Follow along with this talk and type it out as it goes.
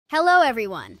Hello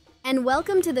everyone, and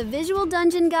welcome to the visual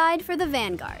dungeon guide for the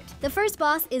Vanguard. The first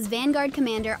boss is Vanguard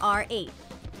Commander R8.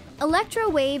 Electro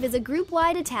Wave is a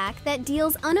group-wide attack that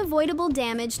deals unavoidable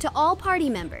damage to all party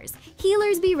members.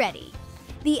 Healers be ready.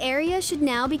 The area should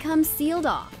now become sealed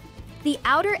off. The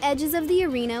outer edges of the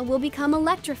arena will become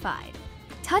electrified.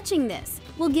 Touching this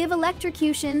will give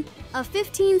electrocution, a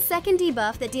 15-second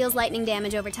debuff that deals lightning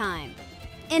damage over time.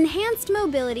 Enhanced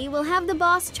mobility will have the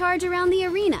boss charge around the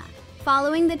arena,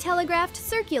 following the telegraphed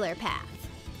circular path.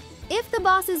 If the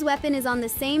boss's weapon is on the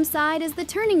same side as the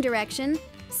turning direction,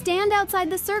 stand outside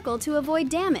the circle to avoid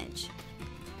damage.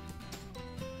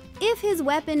 If his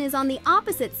weapon is on the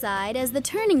opposite side as the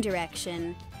turning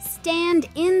direction, stand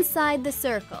inside the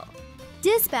circle.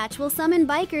 Dispatch will summon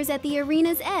bikers at the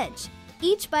arena's edge.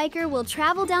 Each biker will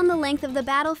travel down the length of the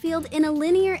battlefield in a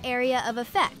linear area of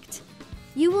effect.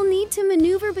 You will need to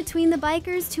maneuver between the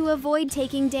bikers to avoid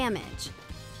taking damage.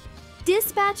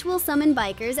 Dispatch will summon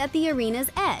bikers at the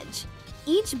arena's edge.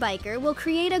 Each biker will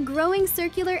create a growing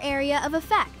circular area of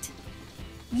effect.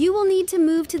 You will need to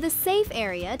move to the safe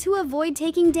area to avoid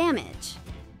taking damage.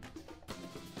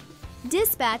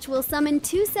 Dispatch will summon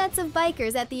 2 sets of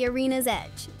bikers at the arena's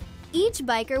edge. Each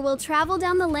biker will travel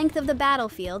down the length of the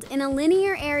battlefield in a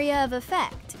linear area of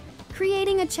effect,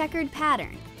 creating a checkered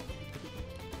pattern.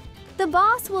 The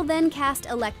boss will then cast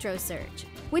Electro Surge,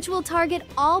 which will target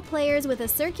all players with a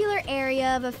circular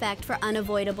area of effect for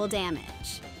unavoidable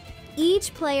damage.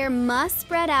 Each player must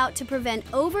spread out to prevent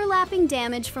overlapping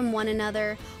damage from one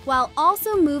another, while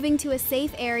also moving to a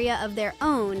safe area of their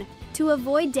own to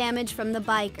avoid damage from the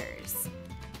bikers.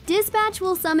 Dispatch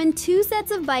will summon 2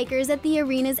 sets of bikers at the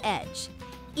arena's edge.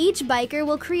 Each biker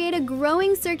will create a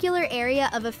growing circular area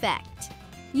of effect.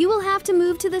 You will have to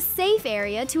move to the safe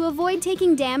area to avoid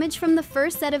taking damage from the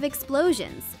first set of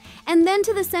explosions, and then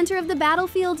to the center of the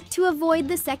battlefield to avoid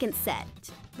the second set.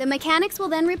 The mechanics will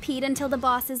then repeat until the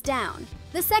boss is down.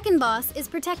 The second boss is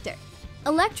Protector.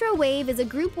 Electro Wave is a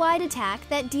group-wide attack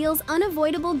that deals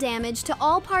unavoidable damage to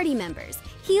all party members.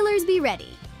 Healers be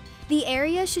ready. The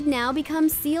area should now become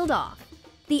sealed off.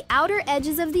 The outer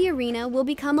edges of the arena will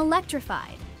become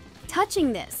electrified.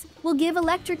 Touching this will give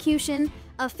electrocution,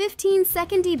 a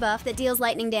 15-second debuff that deals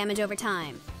lightning damage over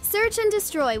time. Search and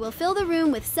Destroy will fill the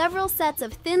room with several sets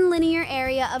of thin linear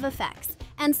area of effects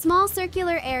and small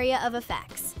circular area of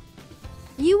effects.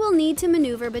 You will need to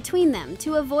maneuver between them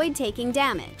to avoid taking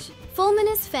damage.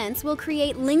 Fulminous Fence will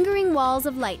create lingering walls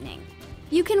of lightning.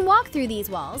 You can walk through these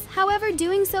walls, however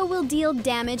doing so will deal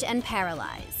damage and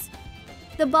paralyze.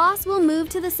 The boss will move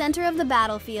to the center of the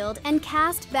battlefield and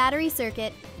cast Battery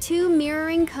Circuit, 2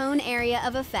 mirroring cone area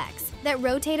of effects that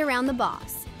rotate around the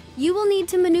boss. You will need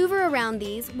to maneuver around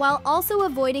these while also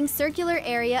avoiding circular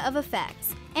area of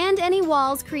effects and any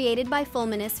walls created by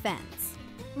Fulminous Fence.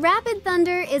 Rapid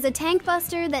Thunder is a tank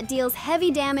buster that deals heavy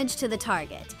damage to the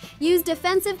target. Use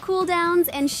defensive cooldowns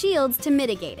and shields to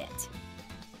mitigate it.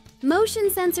 Motion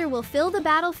Sensor will fill the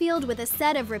battlefield with a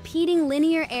set of repeating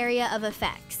linear area of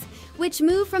effects, which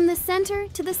move from the center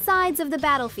to the sides of the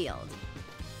battlefield.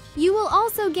 You will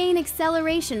also gain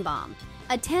Acceleration Bomb,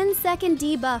 a 10-second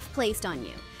debuff placed on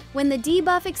you. When the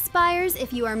debuff expires,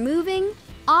 if you are moving,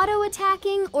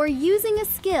 auto-attacking, or using a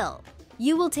skill,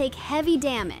 you will take heavy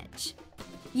damage.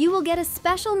 You will get a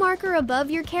special marker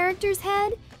above your character's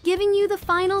head, giving you the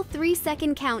final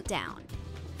 3-second countdown.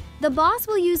 The boss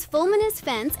will use Fulminous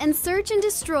Fence and Search and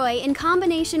Destroy in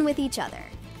combination with each other.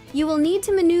 You will need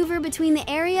to maneuver between the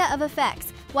area of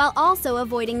effects while also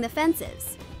avoiding the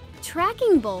fences.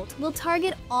 Tracking Bolt will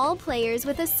target all players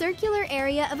with a circular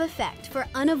area of effect for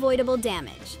unavoidable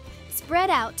damage. Spread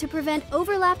out to prevent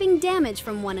overlapping damage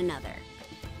from one another.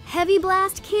 Heavy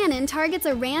Blast Cannon targets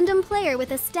a random player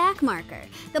with a stack marker.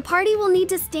 The party will need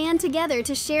to stand together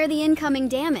to share the incoming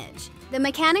damage. The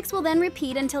mechanics will then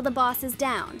repeat until the boss is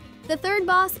down. The third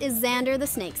boss is Xander the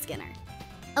Snake Skinner.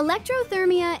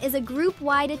 Electrothermia is a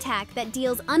group-wide attack that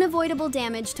deals unavoidable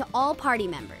damage to all party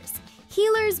members.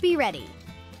 Healers be ready.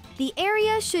 The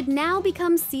area should now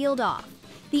become sealed off.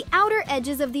 The outer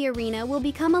edges of the arena will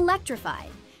become electrified.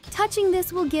 Touching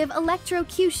this will give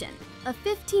Electrocution, a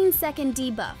 15-second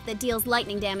debuff that deals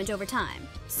lightning damage over time.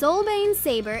 Soulbane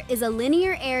Saber is a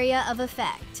linear area of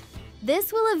effect.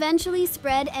 This will eventually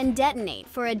spread and detonate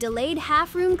for a delayed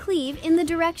half-room cleave in the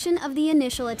direction of the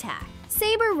initial attack.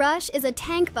 Saber Rush is a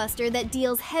tank buster that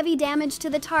deals heavy damage to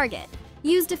the target.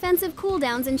 Use defensive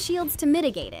cooldowns and shields to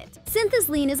mitigate it.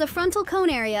 Syntheslean is a frontal cone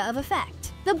area of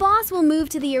effect. The boss will move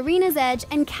to the arena's edge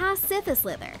and cast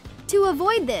Sithslither. To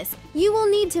avoid this, you will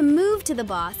need to move to the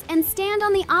boss and stand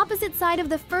on the opposite side of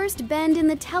the first bend in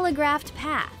the telegraphed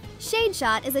path. Shade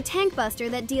Shot is a tank buster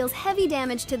that deals heavy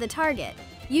damage to the target.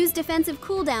 Use defensive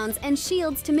cooldowns and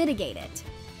shields to mitigate it.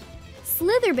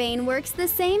 Slitherbane works the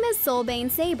same as Soulbane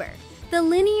Saber, the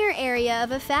linear area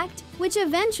of effect, which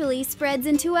eventually spreads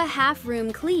into a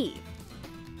half-room cleave.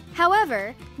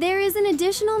 However, there is an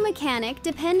additional mechanic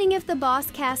depending if the boss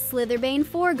casts Slitherbane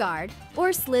Foreguard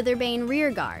or Slitherbane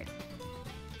Rearguard.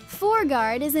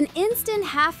 Foreguard is an instant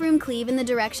half-room cleave in the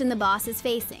direction the boss is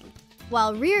facing,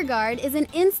 while Rearguard is an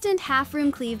instant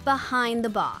half-room cleave behind the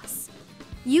boss.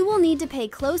 You will need to pay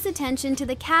close attention to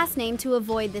the cast name to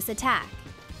avoid this attack.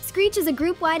 Screech is a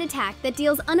group-wide attack that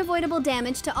deals unavoidable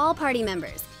damage to all party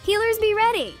members. Healers be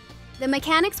ready! The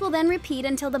mechanics will then repeat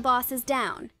until the boss is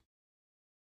down.